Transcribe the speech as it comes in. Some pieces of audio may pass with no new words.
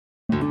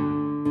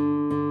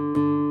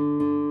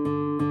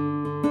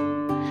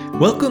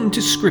Welcome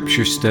to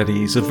Scripture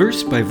Studies, a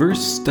verse-by-verse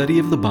study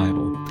of the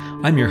Bible.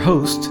 I'm your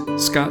host,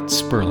 Scott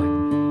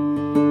Sperling.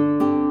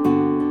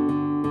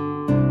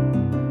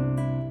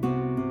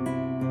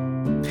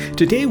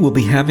 Today we'll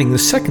be having the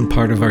second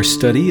part of our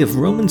study of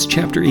Romans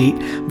chapter 8,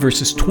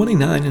 verses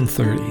 29 and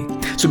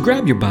 30. So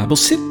grab your Bible,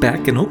 sit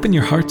back, and open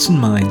your hearts and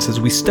minds as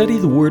we study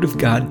the Word of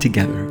God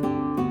together.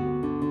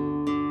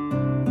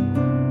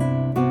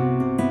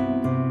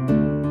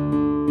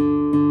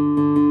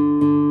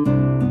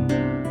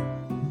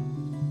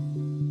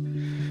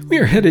 We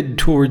are headed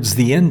towards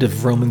the end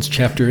of Romans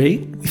chapter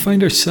 8. We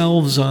find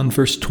ourselves on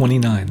verse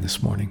 29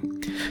 this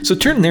morning. So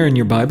turn there in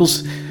your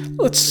Bibles.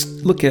 Let's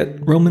look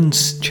at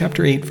Romans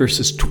chapter 8,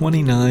 verses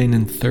 29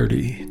 and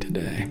 30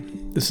 today.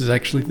 This is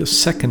actually the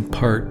second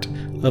part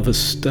of a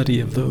study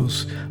of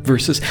those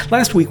verses.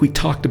 Last week we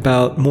talked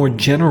about more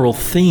general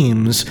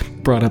themes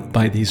brought up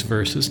by these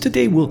verses.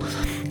 Today we'll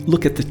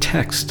look at the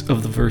text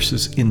of the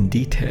verses in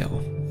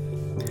detail.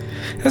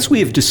 As we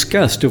have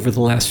discussed over the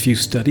last few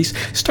studies,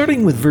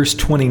 starting with verse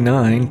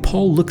 29,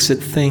 Paul looks at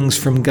things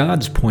from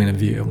God's point of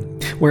view,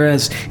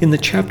 whereas in the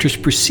chapters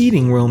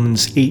preceding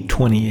Romans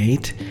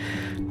 8:28,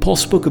 Paul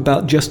spoke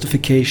about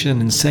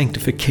justification and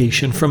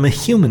sanctification from a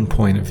human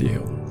point of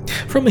view.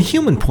 From a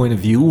human point of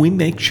view, we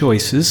make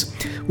choices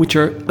which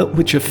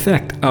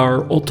affect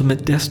our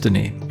ultimate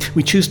destiny.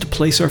 We choose to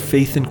place our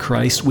faith in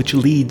Christ, which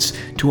leads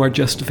to our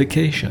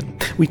justification.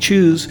 We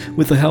choose,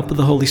 with the help of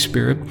the Holy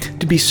Spirit,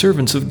 to be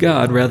servants of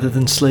God rather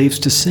than slaves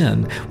to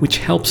sin, which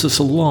helps us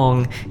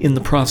along in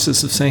the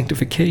process of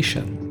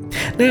sanctification.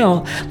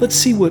 Now, let's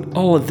see what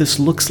all of this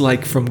looks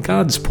like from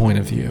God's point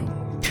of view.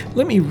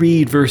 Let me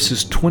read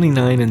verses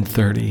 29 and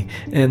 30,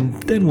 and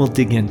then we'll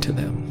dig into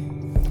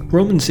them.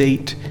 Romans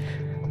 8,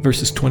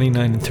 verses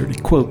 29 and 30,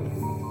 quote,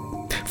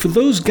 "For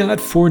those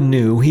God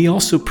foreknew, he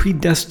also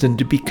predestined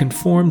to be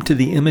conformed to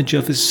the image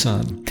of his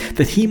Son,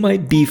 that he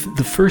might be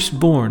the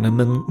firstborn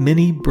among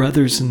many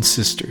brothers and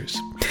sisters.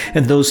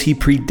 And those he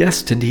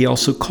predestined, he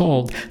also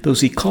called.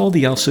 Those he called,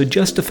 he also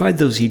justified.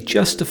 Those he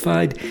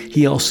justified,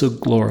 he also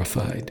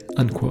glorified."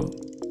 Unquote.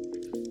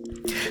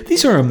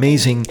 These are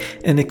amazing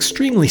and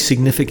extremely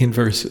significant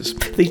verses.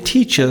 They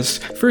teach us,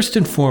 first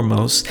and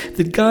foremost,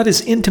 that God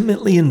is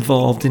intimately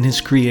involved in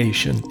his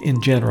creation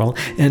in general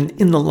and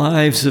in the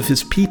lives of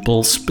his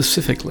people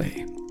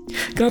specifically.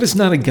 God is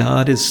not a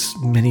God, as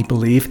many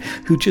believe,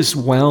 who just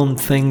wound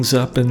things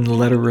up and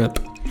let her rip.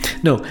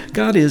 No,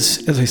 God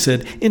is, as I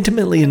said,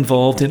 intimately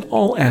involved in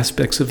all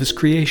aspects of his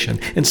creation,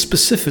 and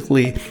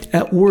specifically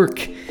at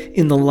work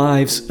in the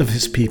lives of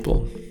his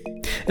people.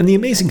 And the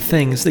amazing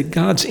thing is that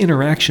God's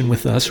interaction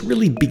with us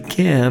really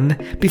began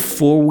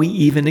before we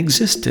even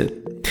existed.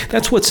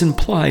 That's what's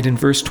implied in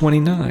verse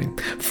 29.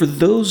 For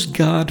those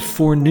God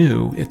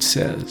foreknew, it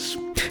says.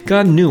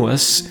 God knew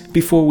us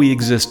before we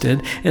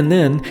existed, and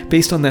then,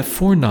 based on that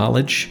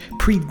foreknowledge,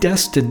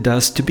 predestined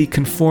us to be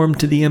conformed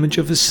to the image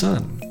of his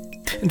Son.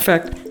 In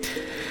fact,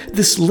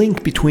 this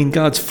link between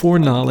God's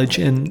foreknowledge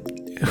and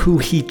who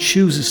he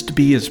chooses to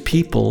be his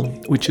people,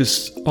 which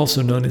is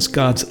also known as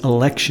God's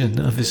election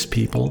of his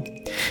people,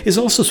 is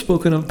also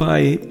spoken of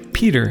by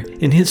Peter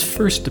in his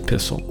first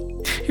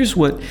epistle. Here's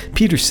what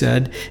Peter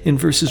said in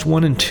verses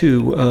 1 and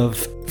 2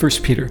 of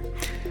 1 Peter.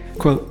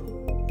 Quote,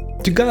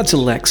 "To God's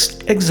elects,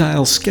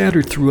 exiles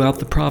scattered throughout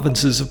the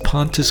provinces of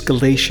Pontus,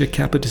 Galatia,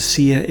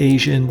 Cappadocia,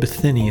 Asia, and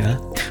Bithynia,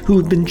 who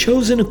have been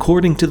chosen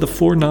according to the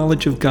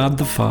foreknowledge of God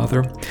the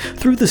Father,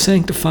 through the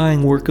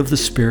sanctifying work of the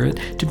Spirit,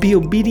 to be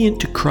obedient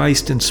to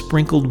Christ and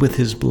sprinkled with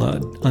his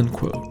blood."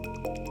 Unquote.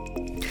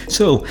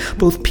 So,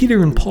 both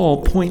Peter and Paul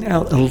point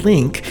out a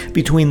link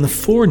between the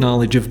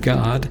foreknowledge of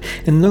God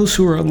and those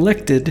who are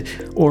elected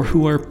or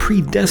who are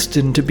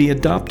predestined to be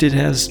adopted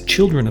as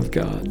children of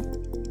God.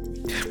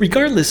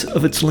 Regardless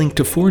of its link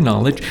to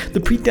foreknowledge, the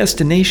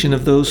predestination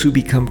of those who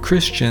become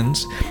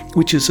Christians,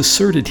 which is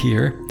asserted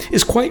here,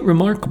 is quite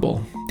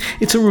remarkable.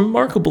 It's a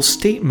remarkable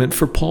statement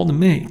for Paul to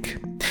make.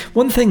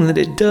 One thing that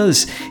it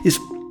does is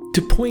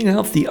to point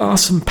out the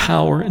awesome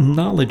power and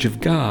knowledge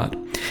of God.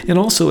 And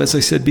also, as I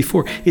said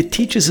before, it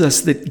teaches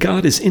us that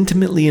God is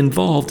intimately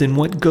involved in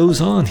what goes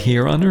on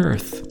here on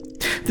earth.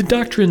 The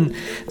doctrine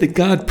that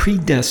God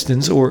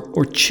predestines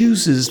or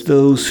chooses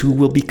those who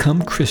will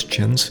become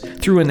Christians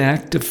through an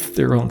act of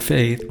their own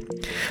faith,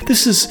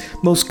 this is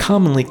most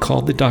commonly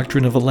called the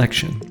doctrine of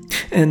election.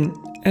 And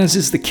as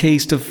is the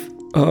case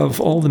of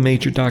all the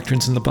major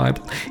doctrines in the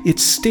Bible,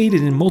 it's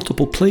stated in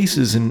multiple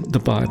places in the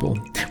Bible.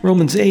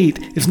 Romans 8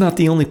 is not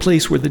the only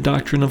place where the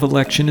doctrine of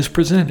election is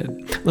presented.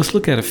 Let's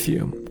look at a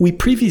few. We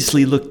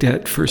previously looked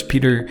at 1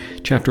 Peter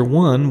chapter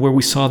 1, where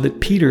we saw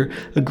that Peter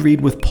agreed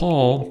with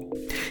Paul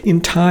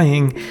in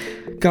tying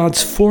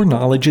God's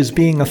foreknowledge as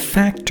being a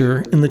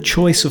factor in the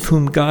choice of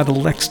whom God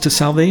elects to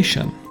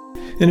salvation.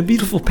 In a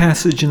beautiful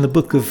passage in the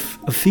book of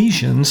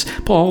Ephesians,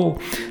 Paul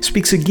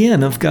speaks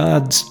again of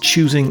God's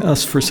choosing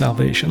us for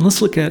salvation.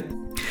 Let's look at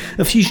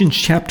Ephesians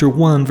chapter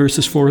 1,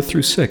 verses 4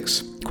 through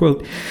 6.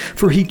 Quote,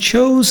 "For he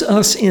chose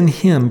us in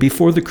him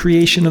before the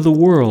creation of the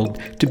world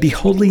to be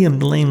holy and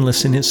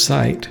blameless in his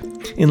sight.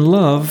 In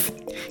love,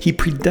 He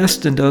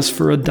predestined us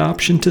for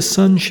adoption to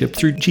sonship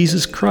through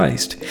Jesus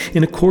Christ,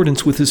 in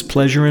accordance with His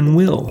pleasure and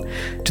will,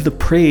 to the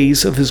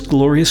praise of His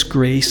glorious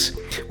grace,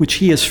 which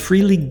He has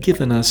freely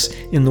given us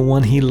in the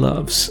one He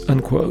loves."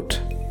 Unquote.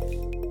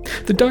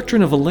 The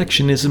doctrine of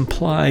election is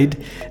implied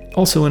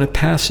also in a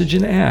passage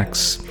in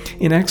Acts.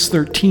 In Acts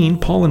 13,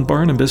 Paul and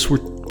Barnabas were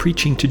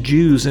preaching to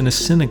Jews in a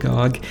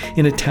synagogue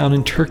in a town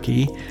in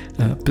Turkey.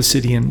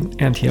 Pisidian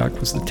Antioch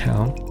was the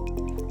town.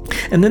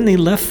 And then they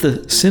left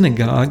the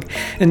synagogue,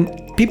 and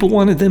people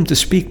wanted them to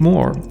speak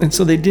more, and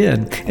so they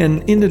did,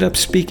 and ended up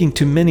speaking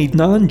to many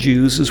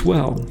non-Jews as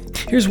well.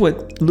 Here's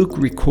what Luke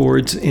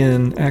records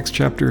in Acts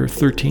chapter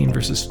 13,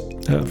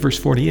 verse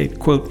 48,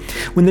 quote,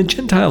 "When the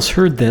Gentiles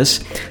heard this,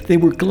 they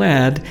were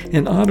glad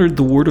and honored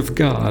the word of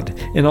God,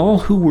 and all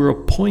who were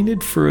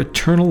appointed for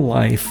eternal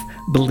life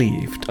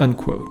believed."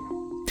 Unquote.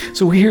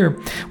 So here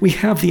we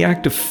have the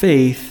act of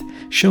faith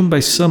shown by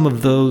some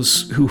of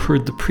those who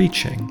heard the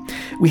preaching.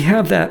 We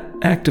have that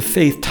act of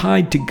faith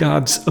tied to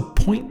God's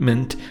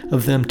appointment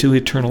of them to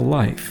eternal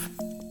life.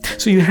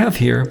 So you have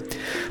here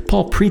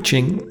Paul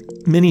preaching,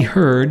 many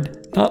heard,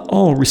 not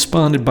all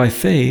responded by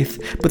faith,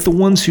 but the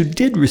ones who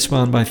did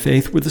respond by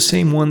faith were the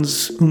same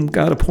ones whom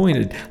God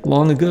appointed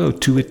long ago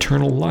to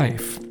eternal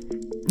life.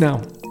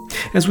 Now,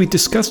 as we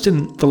discussed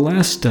in the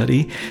last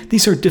study,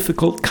 these are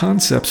difficult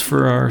concepts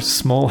for our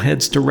small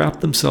heads to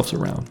wrap themselves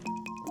around.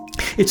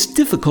 It's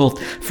difficult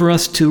for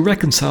us to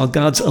reconcile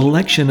God's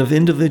election of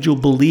individual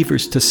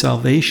believers to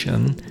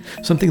salvation,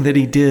 something that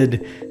He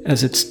did,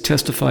 as it's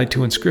testified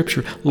to in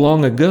Scripture,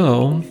 long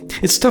ago.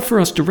 It's tough for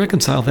us to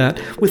reconcile that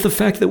with the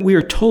fact that we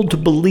are told to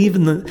believe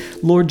in the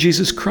Lord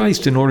Jesus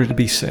Christ in order to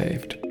be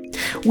saved.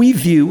 We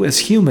view, as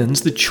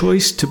humans, the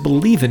choice to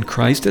believe in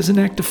Christ as an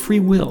act of free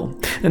will,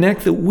 an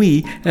act that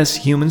we, as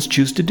humans,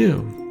 choose to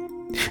do.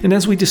 And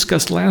as we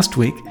discussed last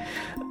week,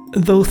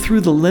 though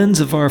through the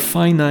lens of our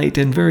finite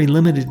and very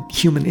limited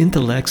human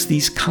intellects,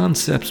 these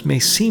concepts may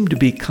seem to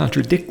be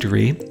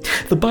contradictory,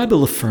 the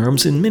Bible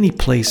affirms in many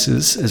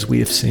places, as we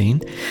have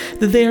seen,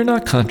 that they are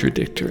not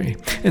contradictory.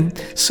 And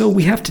so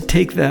we have to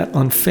take that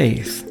on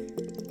faith.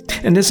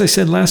 And as I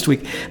said last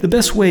week, the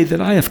best way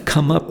that I have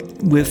come up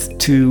with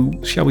to,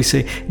 shall we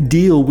say,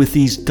 deal with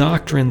these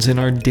doctrines in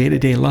our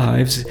day-to-day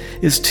lives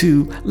is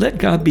to let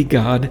God be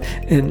God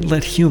and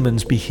let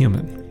humans be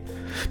human.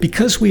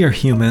 Because we are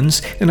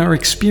humans, and our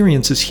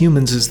experience as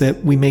humans is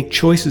that we make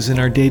choices in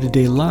our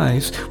day-to-day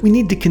lives, we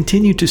need to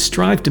continue to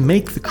strive to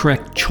make the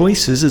correct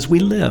choices as we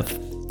live.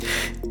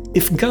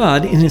 If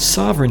God, in His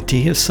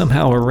sovereignty, has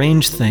somehow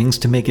arranged things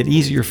to make it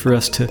easier for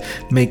us to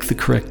make the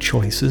correct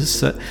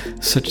choices,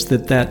 such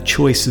that that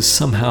choice is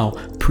somehow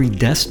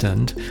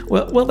predestined,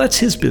 well, that's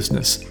His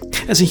business.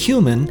 As a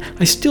human,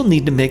 I still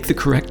need to make the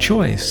correct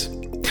choice.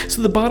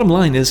 So the bottom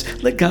line is,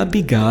 let God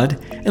be God,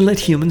 and let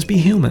humans be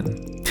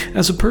human.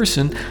 As a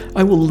person,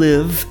 I will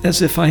live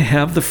as if I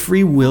have the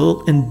free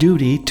will and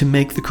duty to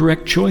make the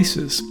correct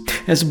choices.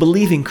 As a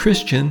believing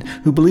Christian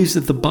who believes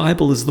that the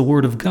Bible is the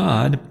Word of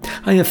God,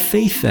 I have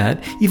faith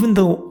that, even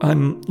though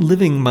I'm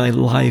living my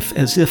life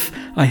as if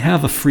I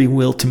have a free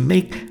will to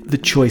make the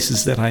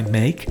choices that I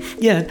make,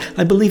 yet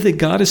I believe that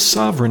God is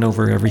sovereign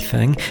over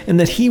everything and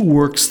that He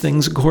works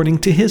things according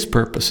to His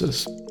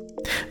purposes.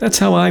 That's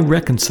how I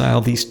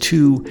reconcile these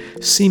two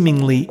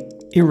seemingly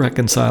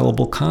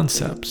irreconcilable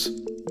concepts.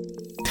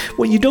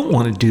 What you don't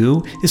want to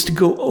do is to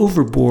go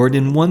overboard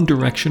in one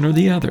direction or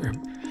the other.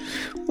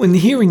 When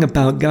hearing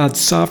about God's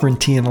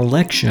sovereignty and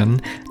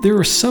election, there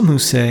are some who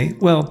say,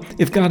 well,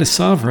 if God is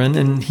sovereign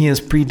and He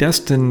has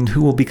predestined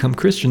who will become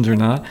Christians or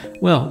not,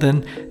 well,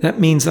 then that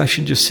means I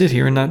should just sit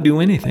here and not do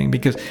anything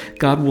because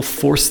God will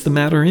force the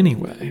matter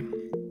anyway.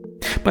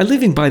 By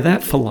living by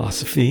that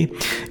philosophy,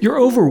 you're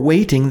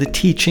overweighting the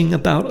teaching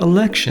about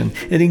election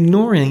and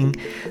ignoring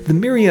the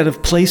myriad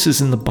of places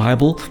in the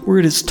Bible where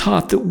it is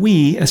taught that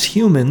we, as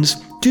humans,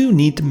 do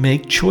need to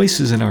make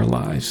choices in our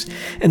lives,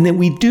 and that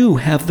we do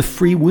have the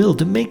free will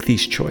to make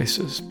these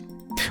choices.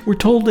 We're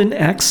told in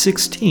Acts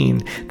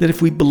 16 that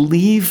if we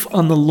believe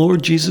on the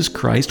Lord Jesus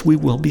Christ, we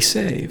will be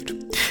saved.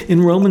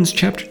 In Romans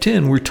chapter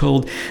 10, we're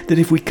told that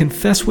if we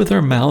confess with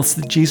our mouths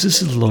that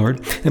Jesus is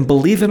Lord and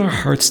believe in our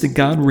hearts that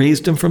God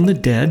raised Him from the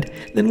dead,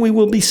 then we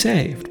will be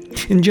saved.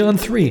 In John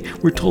 3,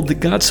 we're told that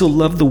God so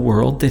loved the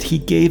world that He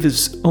gave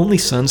His only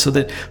Son so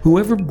that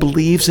whoever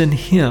believes in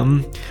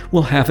Him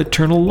will have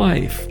eternal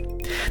life.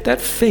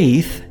 That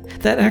faith,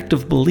 that act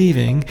of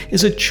believing,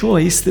 is a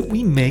choice that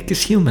we make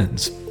as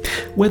humans,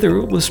 whether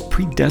it was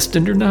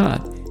predestined or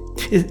not.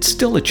 It's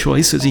still a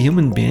choice as a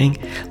human being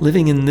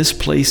living in this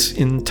place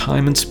in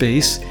time and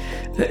space.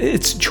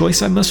 It's a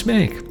choice I must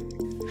make.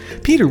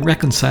 Peter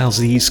reconciles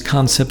these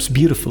concepts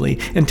beautifully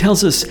and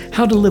tells us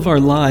how to live our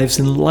lives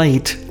in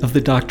light of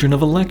the doctrine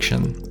of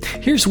election.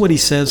 Here's what he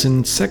says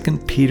in 2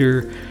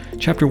 Peter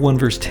chapter 1,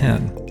 verse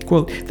 10.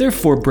 Quote,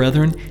 "Therefore,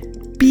 brethren,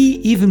 be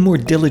even more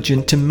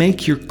diligent to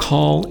make your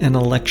call and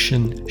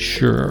election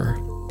sure.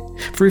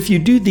 For if you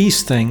do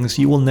these things,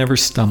 you will never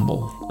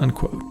stumble."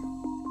 Unquote.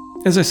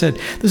 As I said,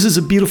 this is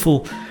a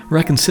beautiful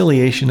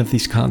reconciliation of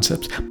these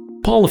concepts.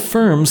 Paul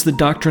affirms the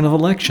doctrine of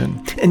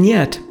election, and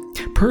yet,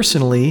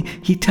 personally,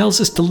 he tells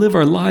us to live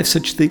our lives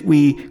such that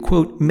we,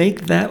 quote,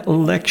 make that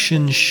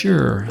election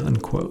sure,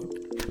 unquote.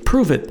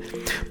 Prove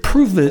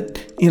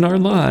it in our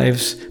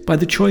lives by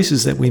the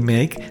choices that we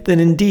make, that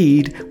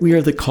indeed we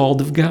are the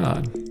called of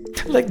God.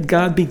 Let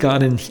God be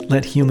God and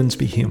let humans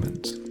be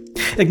humans.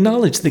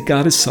 Acknowledge that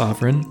God is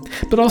sovereign,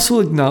 but also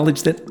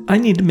acknowledge that I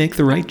need to make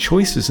the right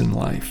choices in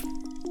life.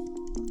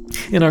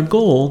 And our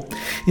goal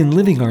in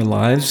living our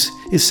lives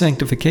is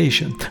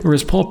sanctification, or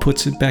as Paul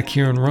puts it back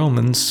in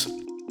Romans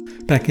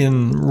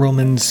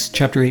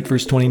chapter 8,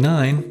 verse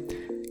 29,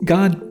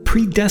 God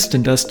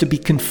predestined us to be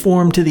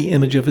conformed to the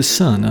image of his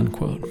Son,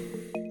 unquote.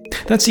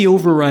 That's the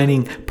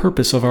overriding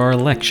purpose of our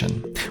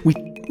election.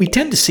 We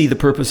tend to see the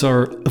purpose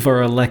of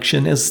our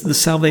election as the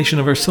salvation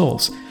of our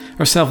souls.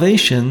 Our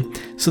salvation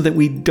so that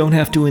we don't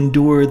have to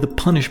endure the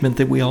punishment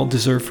that we all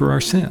deserve for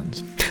our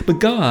sins. But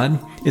God,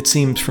 it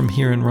seems from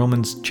here in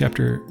Romans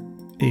chapter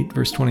 8,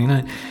 verse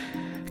 29,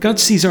 God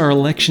sees our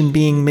election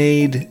being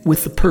made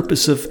with the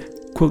purpose of,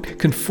 quote,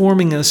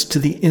 conforming us to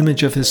the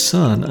image of his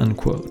Son,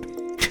 unquote.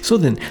 So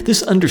then,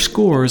 this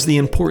underscores the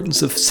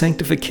importance of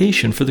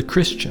sanctification for the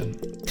Christian.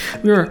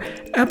 We are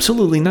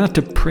absolutely not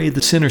to pray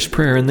the sinner's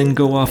prayer and then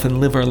go off and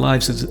live our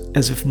lives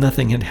as if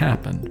nothing had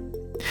happened.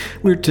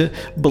 We're to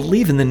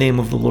believe in the name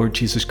of the Lord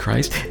Jesus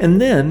Christ, and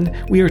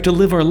then we are to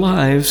live our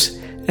lives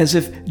as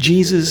if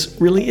Jesus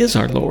really is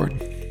our Lord.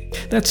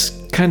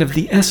 That's kind of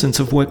the essence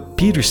of what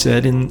Peter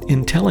said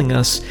in telling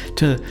us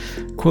to,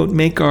 quote,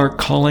 make our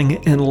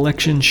calling and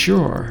election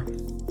sure.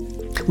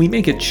 We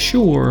make it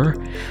sure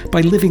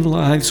by living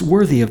lives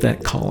worthy of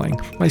that calling,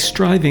 by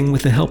striving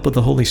with the help of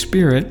the Holy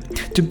Spirit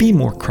to be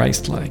more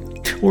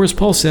Christ-like, or as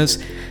Paul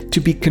says, to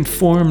be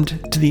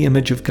conformed to the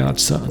image of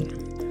God's Son.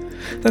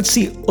 That's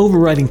the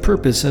overriding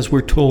purpose, as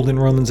we're told in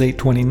Romans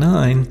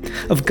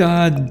 8:29, of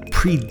God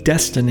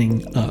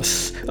predestining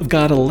us, of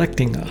God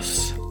electing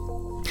us,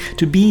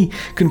 to be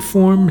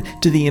conformed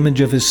to the image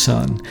of his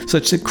Son,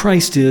 such that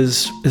Christ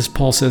is, as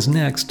Paul says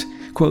next,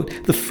 quote,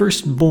 the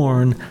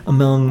firstborn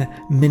among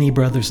many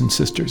brothers and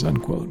sisters,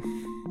 unquote.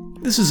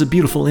 This is a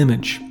beautiful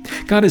image.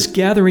 God is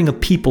gathering a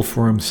people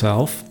for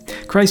himself.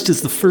 Christ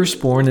is the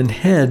firstborn and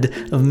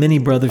head of many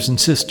brothers and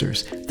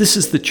sisters. This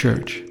is the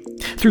church.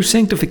 Through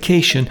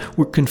sanctification,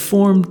 we're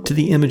conformed to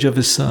the image of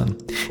his Son,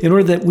 in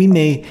order that we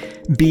may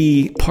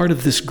be part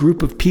of this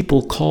group of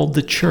people called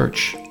the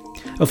church,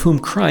 of whom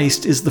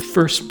Christ is the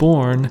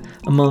firstborn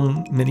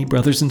among many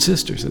brothers and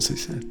sisters, as I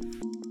said.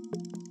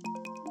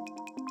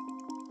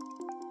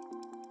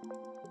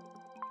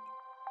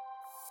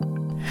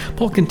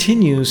 Paul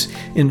continues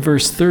in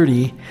verse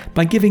 30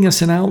 by giving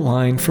us an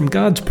outline from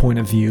God's point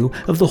of view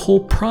of the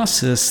whole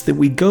process that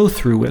we go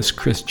through as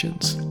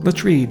Christians.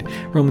 Let's read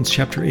Romans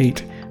chapter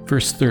 8,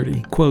 verse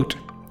 30. Quote,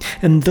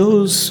 and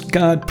those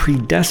God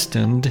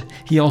predestined,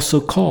 he also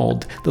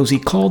called. Those he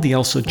called, he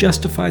also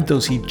justified.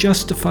 Those he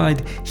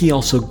justified, he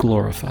also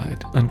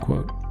glorified.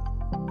 Unquote.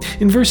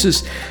 In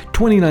verses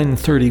 29 and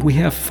 30, we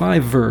have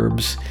 5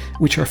 verbs,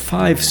 which are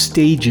 5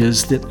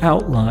 stages that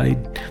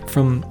outline,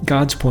 from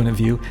God's point of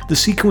view, the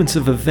sequence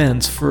of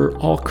events for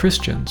all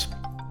Christians.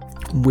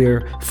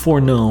 We're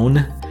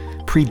foreknown,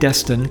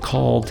 predestined,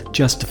 called,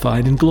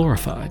 justified, and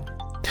glorified.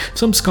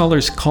 Some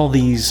scholars call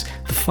these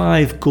the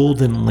 5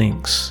 golden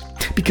links,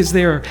 because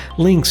they are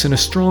links in a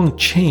strong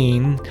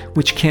chain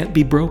which can't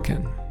be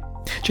broken.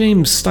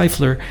 James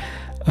Stifler,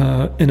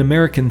 an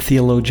American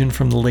theologian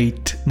from the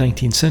late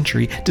 19th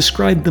century,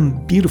 described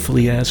them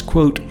beautifully as,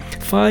 quote,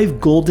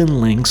 5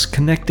 golden links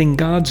connecting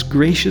God's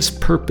gracious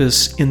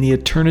purpose in the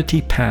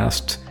eternity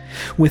past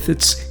with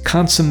its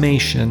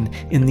consummation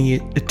in the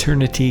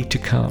eternity to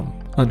come,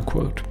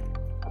 unquote.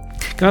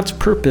 God's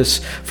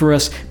purpose for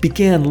us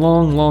began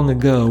long, long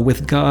ago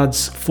with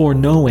God's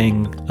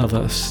foreknowing of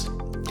us.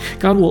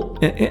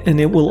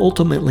 It will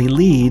ultimately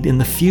lead in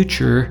the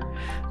future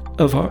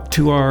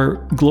to our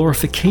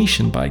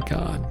glorification by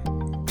God.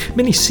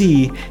 Many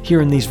see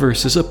here in these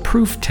verses a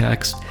proof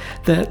text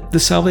that the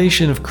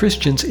salvation of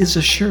Christians is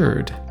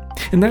assured.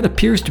 And that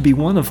appears to be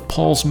one of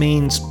Paul's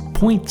main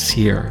points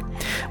here.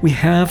 We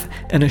have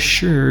an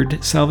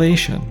assured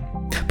salvation.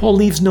 Paul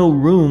leaves no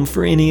room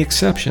for any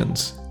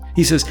exceptions.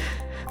 He says,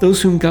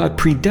 those whom God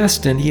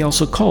predestined, he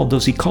also called.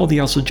 Those he called,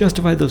 he also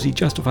justified. Those he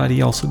justified,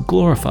 he also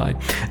glorified.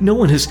 No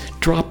one has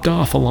dropped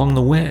off along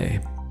the way.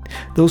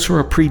 Those who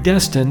are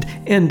predestined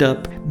end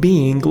up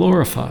being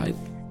glorified.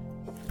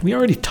 We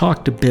already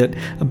talked a bit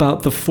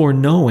about the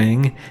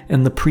foreknowing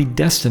and the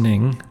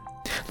predestining.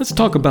 Let's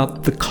talk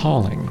about the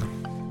calling.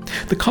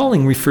 The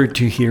calling referred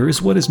to here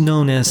is what is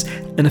known as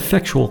an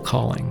effectual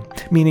calling,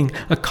 meaning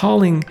a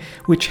calling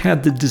which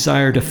had the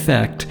desired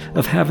effect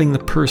of having the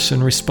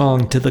person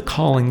respond to the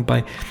calling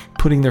by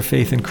putting their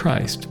faith in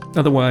Christ.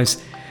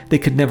 Otherwise, they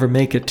could never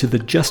make it to the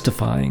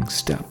justifying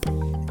step.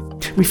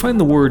 We find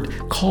the word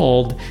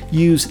called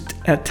used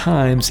at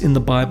times in the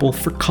Bible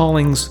for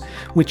callings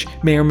which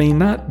may or may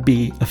not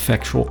be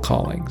effectual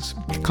callings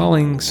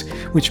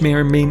which may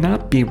or may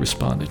not be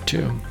responded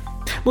to.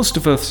 Most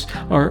of us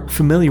are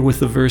familiar with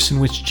the verse in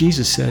which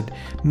Jesus said,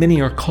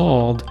 "Many are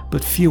called,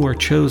 but few are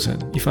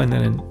chosen." You find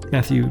that in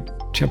Matthew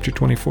chapter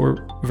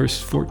 24, verse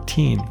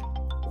 14.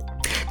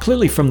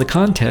 Clearly from the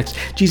context,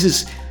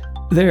 Jesus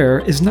there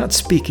is not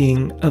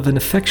speaking of an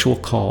effectual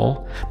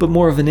call, but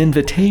more of an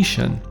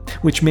invitation,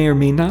 which may or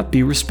may not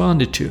be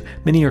responded to.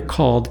 Many are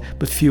called,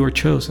 but few are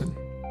chosen.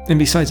 And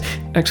besides,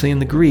 actually in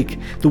the Greek,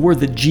 the word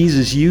that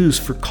Jesus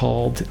used for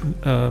called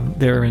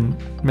there in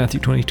Matthew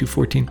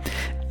 22:14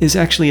 is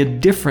actually a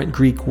different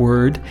Greek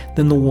word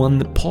than the one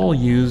that Paul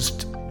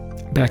used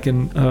back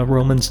in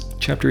Romans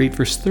chapter 8,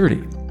 verse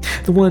 30.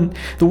 The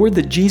word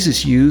that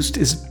Jesus used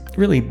is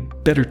really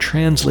better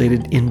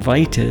translated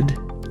invited,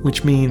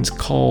 which means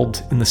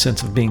called in the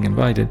sense of being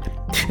invited.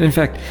 And in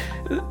fact,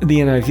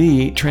 the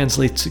NIV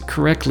translates it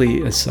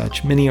correctly as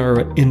such. Many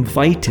are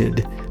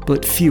invited,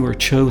 but few are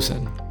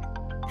chosen.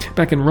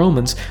 Back in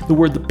Romans, the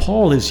word that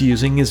Paul is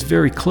using is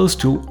very close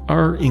to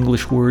our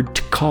English word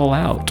to call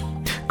out.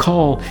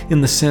 Call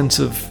in the sense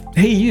of,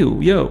 hey you,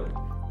 yo,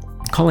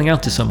 calling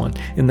out to someone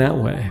in that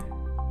way.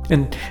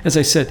 And as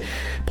I said,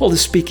 Paul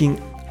is speaking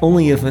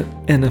only of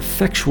an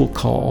effectual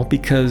call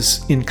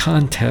because in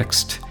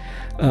context,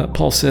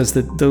 Paul says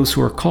that those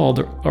who are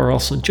called are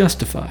also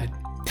justified.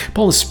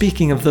 Paul is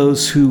speaking of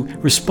those who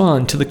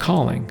respond to the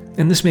calling.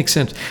 And this makes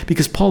sense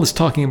because Paul is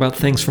talking about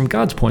things from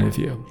God's point of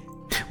view.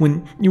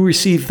 When you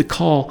receive the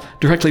call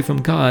directly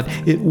from God,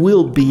 it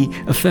will be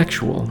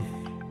effectual.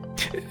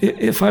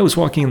 If I was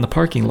walking in the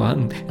parking lot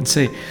and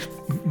say,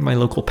 my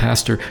local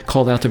pastor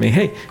called out to me,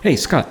 hey,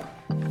 Scott,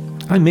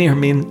 I may or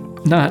may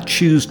not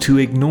choose to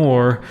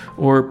ignore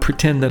or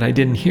pretend that I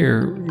didn't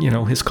hear,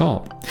 his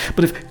call.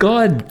 But if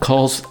God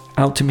calls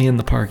out to me in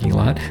the parking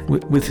lot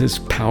with his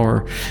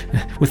power,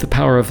 with the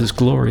power of his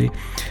glory,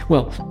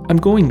 well, I'm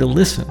going to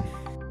listen.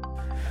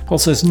 Paul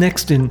says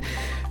next in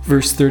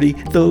verse 30,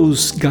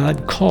 those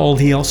God called,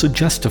 he also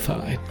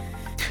justified.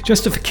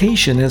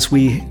 Justification, as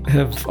we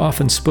have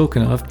often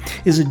spoken of,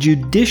 is a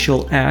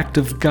judicial act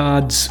of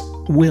God's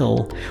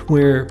will,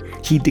 where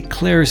he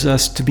declares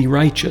us to be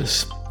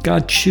righteous.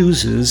 God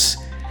chooses,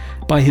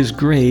 by his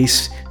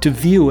grace, to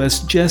view us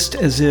just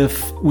as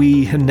if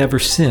we had never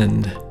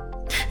sinned.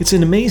 It's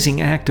an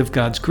amazing act of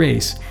God's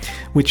grace,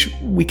 which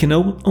we can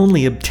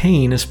only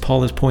obtain, as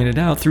Paul has pointed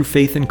out, through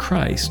faith in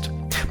Christ.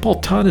 Paul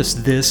taught us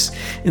this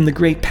in the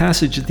great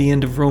passage at the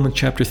end of Romans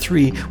chapter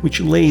 3, which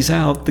lays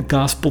out the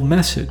gospel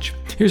message.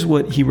 Here's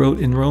what he wrote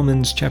in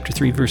Romans chapter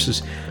 3,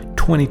 verses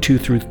 22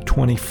 through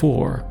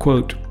 24.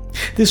 Quote,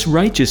 "This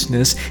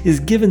righteousness is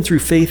given through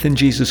faith in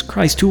Jesus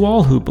Christ to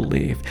all who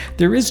believe.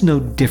 There is no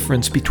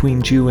difference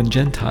between Jew and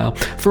Gentile,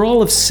 for all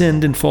have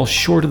sinned and fall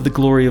short of the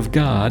glory of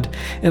God,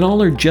 and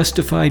all are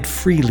justified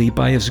freely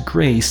by his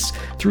grace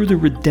through the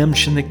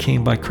redemption that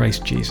came by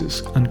Christ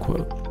Jesus."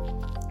 Unquote.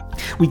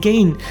 We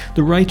gain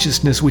the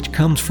righteousness which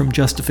comes from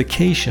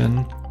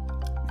justification,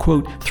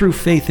 quote, "through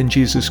faith in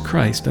Jesus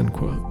Christ,"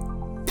 unquote.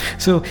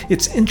 So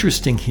it's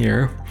interesting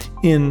here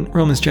in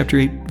Romans chapter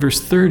 8, verse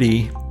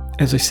 30,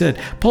 as I said,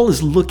 Paul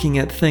is looking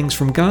at things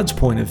from God's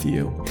point of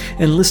view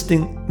and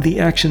listing the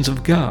actions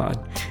of God.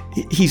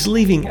 He's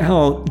leaving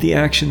out the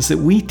actions that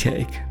we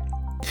take.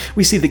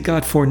 We see that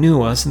God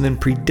foreknew us and then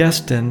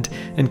predestined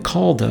and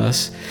called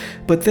us,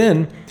 but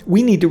then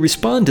we need to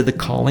respond to the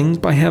calling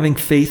by having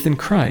faith in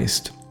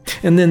Christ.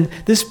 And then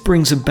this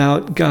brings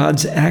about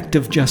God's act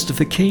of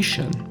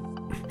justification.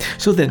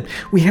 So then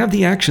we have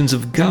the actions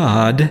of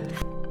God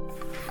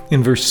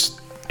in verse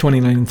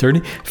 29 and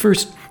 30.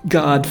 First,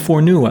 God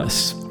foreknew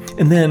us.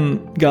 And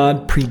then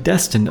God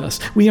predestined us.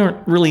 We aren't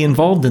really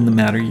involved in the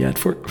matter yet,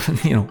 for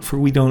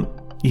we don't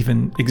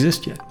even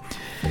exist yet.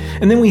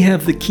 And then we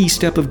have the key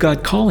step of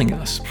God calling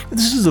us.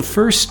 This is the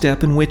first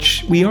step in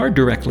which we are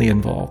directly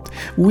involved.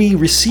 We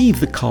receive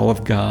the call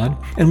of God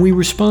and we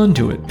respond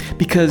to it,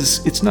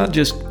 because it's not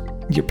just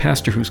your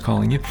pastor who's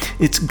calling you,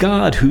 it's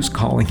God who's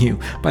calling you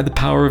by the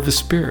power of the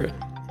Spirit.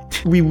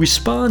 We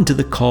respond to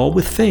the call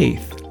with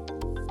faith.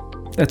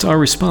 That's our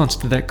response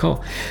to that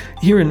call.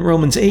 Here in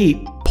Romans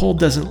 8, Paul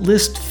doesn't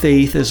list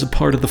faith as a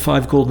part of the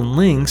 5 golden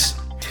links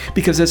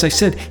because, as I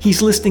said,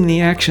 he's listing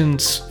the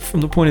actions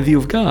from the point of view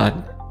of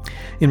God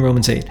in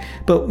Romans 8.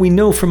 But we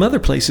know from other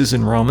places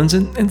in Romans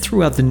and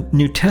throughout the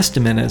New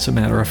Testament, as a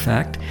matter of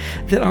fact,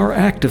 that our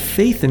act of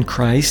faith in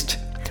Christ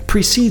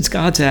precedes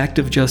God's act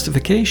of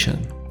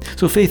justification.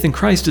 So faith in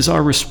Christ is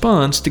our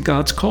response to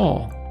God's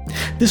call.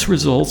 This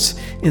results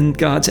in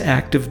God's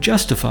act of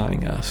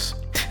justifying us.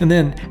 And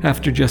then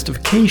after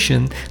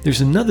justification,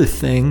 there's another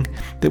thing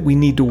that we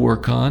need to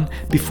work on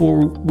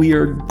before we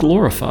are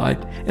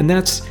glorified, and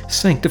that's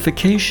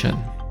sanctification.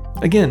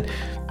 Again,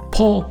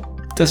 Paul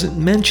doesn't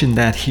mention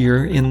that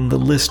here in the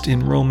list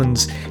in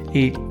Romans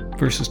 8,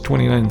 verses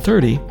 29 and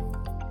 30.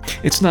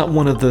 It's not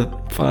one of the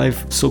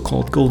 5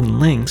 so-called golden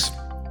links,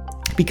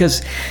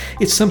 because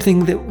it's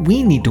something that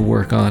we need to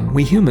work on,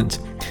 we humans,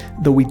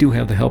 though we do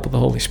have the help of the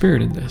Holy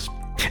Spirit in this.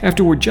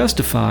 After we're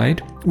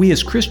justified, we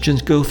as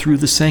Christians go through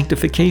the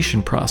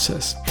sanctification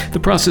process, the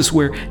process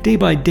where day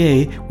by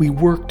day we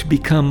work to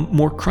become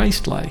more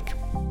Christ-like.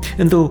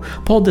 And though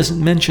Paul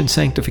doesn't mention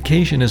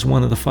sanctification as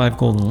one of the 5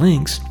 golden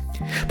links,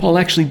 Paul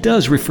actually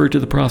does refer to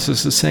the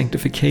process of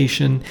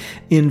sanctification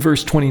in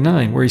verse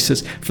 29, where he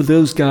says, "For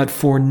those God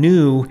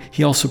foreknew,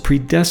 he also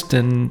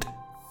predestined,"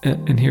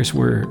 and here's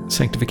where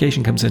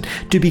sanctification comes in,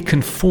 "to be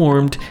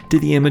conformed to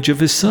the image of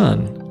his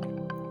Son."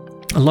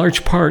 A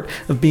large part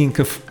of being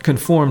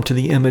conformed to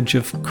the image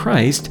of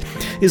Christ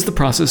is the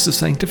process of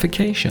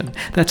sanctification.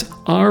 That's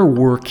our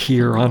work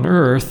here on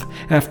earth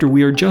after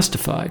we are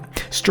justified,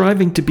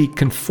 striving to be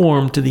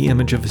conformed to the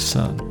image of his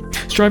Son,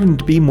 striving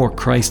to be more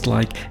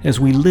Christ-like as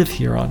we live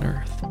here on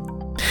earth.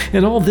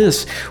 And all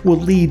this will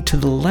lead to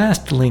the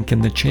last link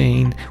in the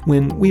chain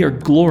when we are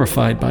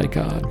glorified by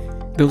God.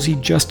 Those he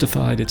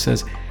justified, it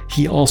says,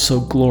 he also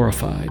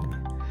glorified.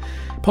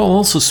 Paul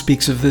also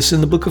speaks of this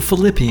in the book of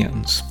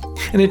Philippians.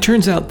 And it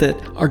turns out that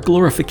our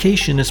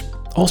glorification is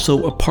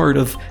also a part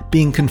of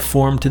being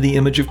conformed to the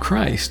image of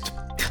Christ.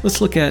 Let's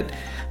look at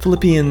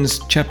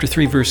Philippians chapter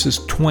 3, verses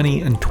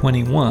 20 and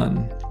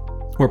 21,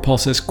 where Paul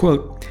says,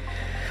 quote,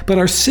 "But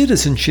our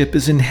citizenship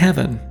is in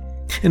heaven,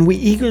 and we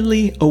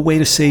eagerly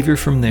await a Savior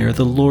from there,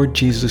 the Lord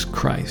Jesus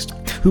Christ,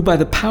 who by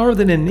the power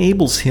that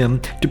enables him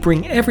to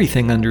bring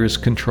everything under his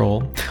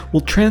control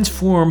will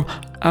transform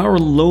our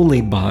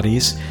lowly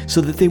bodies so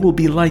that they will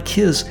be like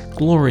his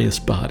glorious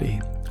body."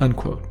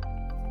 Unquote.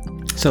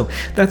 So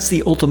that's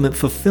the ultimate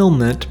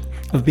fulfillment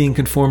of being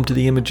conformed to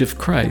the image of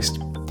Christ.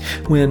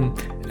 When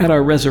at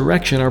our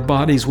resurrection, our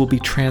bodies will be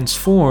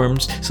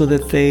transformed so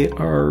that they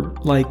are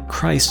like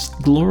Christ's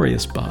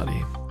glorious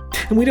body.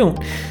 And we don't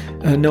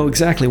know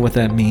exactly what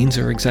that means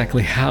or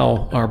exactly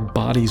how our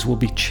bodies will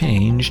be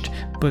changed,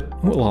 but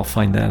I'll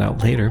find that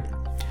out later.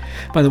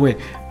 By the way,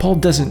 Paul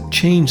doesn't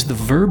change the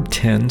verb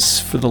tense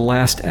for the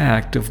last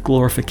act of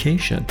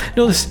glorification.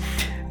 Notice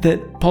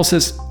that Paul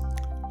says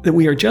that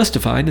we are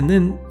justified, and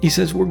then he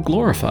says we're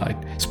glorified,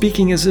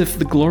 speaking as if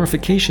the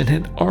glorification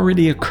had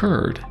already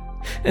occurred.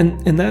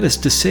 And that is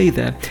to say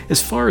that, as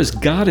far as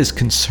God is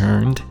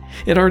concerned,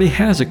 it already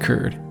has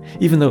occurred,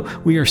 even though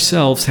we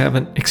ourselves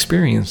haven't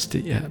experienced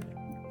it yet.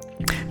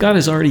 God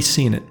has already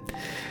seen it,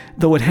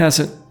 though it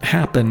hasn't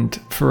happened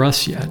for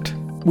us yet.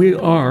 We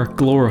are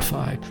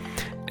glorified,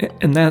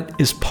 and that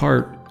is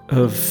part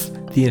of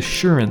the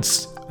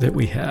assurance that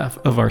we have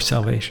of our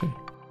salvation.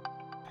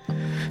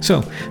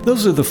 So,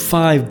 those are the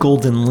 5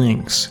 golden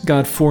links.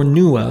 God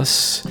foreknew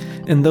us,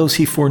 and those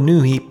he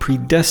foreknew, he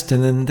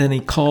predestined, and then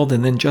he called,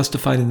 and then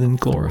justified, and then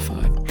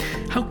glorified.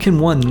 How can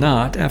one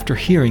not, after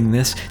hearing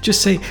this,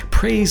 just say,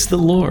 "Praise the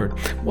Lord"?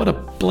 What a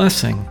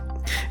blessing.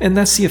 And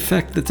that's the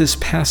effect that this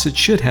passage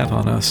should have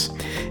on us.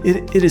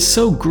 It is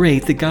so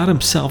great that God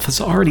himself has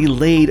already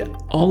laid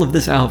all of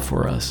this out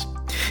for us.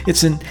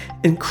 It's an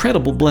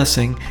incredible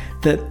blessing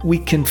that we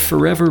can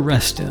forever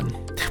rest in.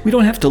 We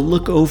don't have to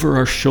look over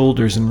our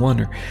shoulders and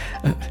wonder,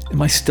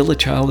 am I still a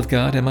child of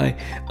God? Am I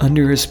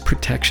under his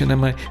protection?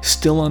 Am I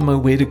still on my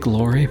way to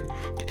glory?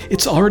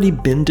 It's already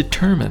been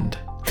determined.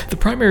 The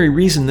primary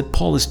reason that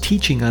Paul is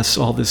teaching us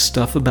all this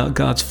stuff about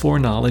God's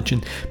foreknowledge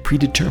and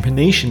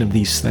predetermination of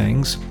these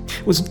things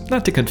was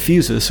not to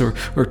confuse us or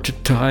to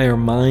tie our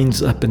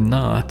minds up in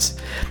knots.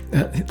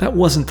 That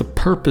wasn't the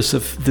purpose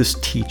of this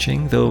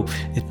teaching, though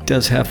it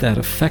does have that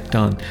effect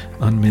on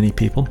many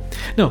people.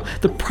 No,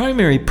 the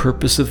primary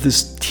purpose of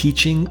this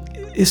teaching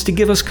is to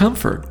give us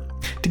comfort,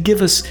 to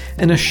give us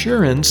an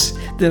assurance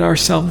that our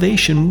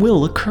salvation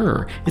will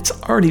occur. It's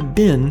already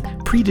been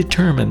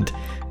predetermined.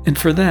 And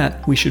for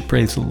that, we should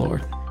praise the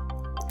Lord.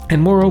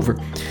 And moreover,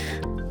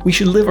 we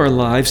should live our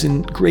lives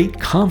in great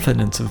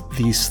confidence of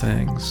these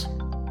things.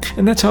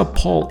 And that's how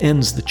Paul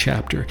ends the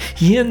chapter.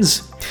 He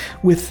ends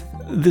with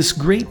this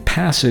great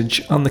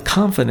passage on the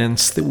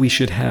confidence that we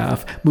should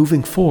have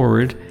moving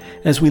forward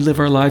as we live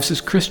our lives as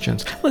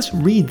Christians. Let's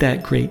read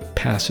that great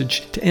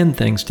passage to end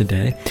things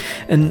today,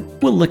 and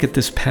we'll look at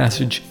this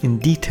passage in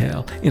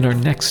detail in our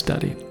next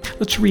study.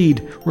 Let's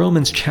read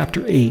Romans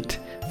chapter 8,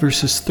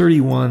 verses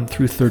 31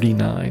 through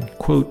 39.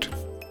 Quote,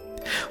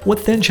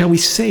 "What then shall we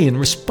say in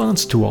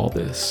response to all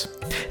this?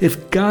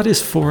 If God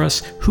is for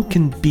us, who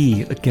can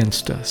be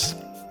against us?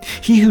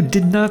 He who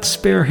did not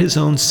spare his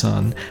own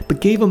son,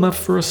 but gave him up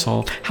for us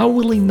all, how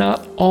will he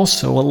not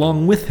also,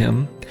 along with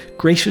him,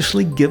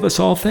 graciously give us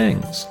all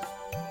things?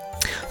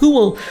 Who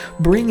will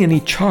bring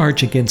any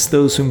charge against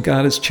those whom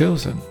God has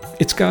chosen?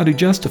 It's God who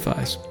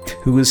justifies.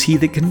 Who is he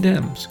that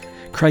condemns?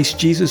 Christ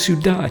Jesus who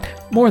died.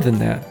 More than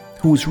that,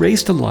 who was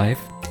raised to life,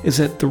 is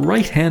at the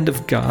right hand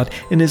of God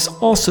and is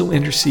also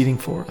interceding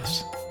for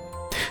us.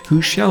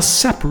 Who shall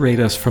separate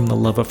us from the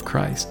love of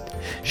Christ?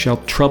 Shall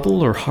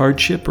trouble or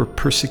hardship or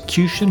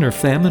persecution or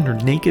famine or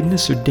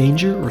nakedness or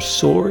danger or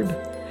sword?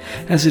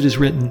 As it is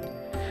written,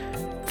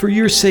 for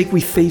your sake we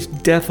face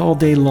death all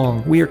day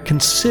long. We are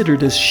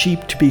considered as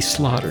sheep to be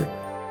slaughtered.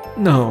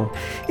 No,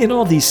 in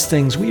all these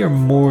things we are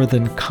more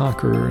than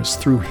conquerors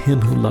through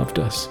him who loved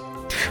us.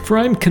 For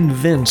I am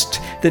convinced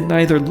that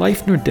neither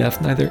life nor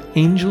death, neither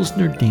angels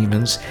nor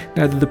demons,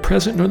 neither the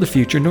present nor the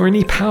future, nor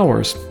any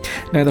powers,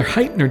 neither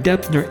height nor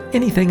depth, nor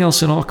anything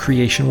else in all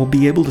creation will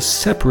be able to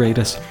separate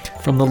us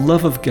from the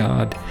love of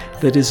God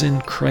that is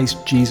in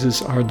Christ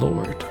Jesus our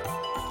Lord."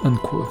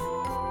 Unquote.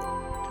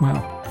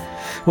 Wow.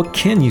 What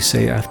can you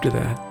say after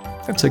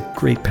that? That's a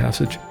great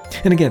passage.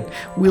 And again,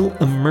 we'll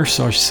immerse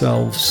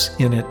ourselves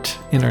in it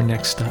in our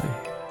next study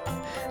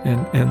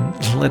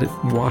and let it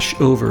wash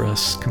over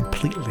us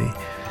completely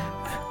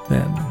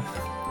then.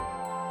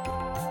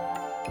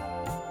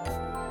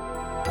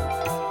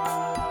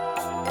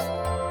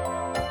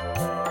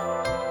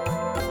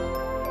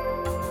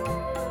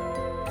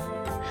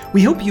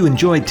 We hope you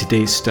enjoyed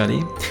today's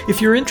study.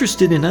 If you're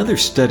interested in other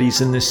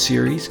studies in this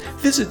series,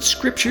 visit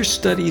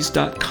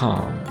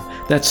scripturestudies.com.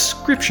 That's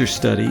Scripture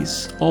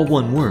Studies, all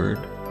one word,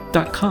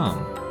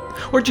 .com.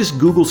 Or just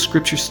Google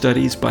Scripture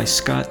Studies by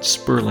Scott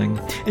Sperling,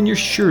 and you're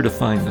sure to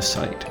find the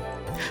site.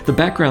 The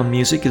background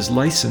music is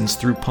licensed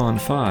through Pond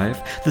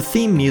 5. The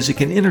theme music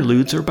and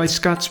interludes are by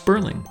Scott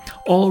Sperling,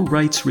 all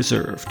rights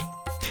reserved.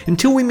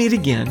 Until we meet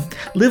again,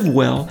 live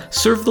well,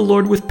 serve the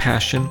Lord with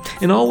passion,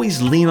 and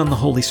always lean on the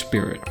Holy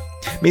Spirit.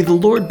 May the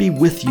Lord be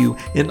with you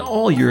in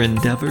all your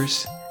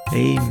endeavors.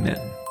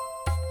 Amen.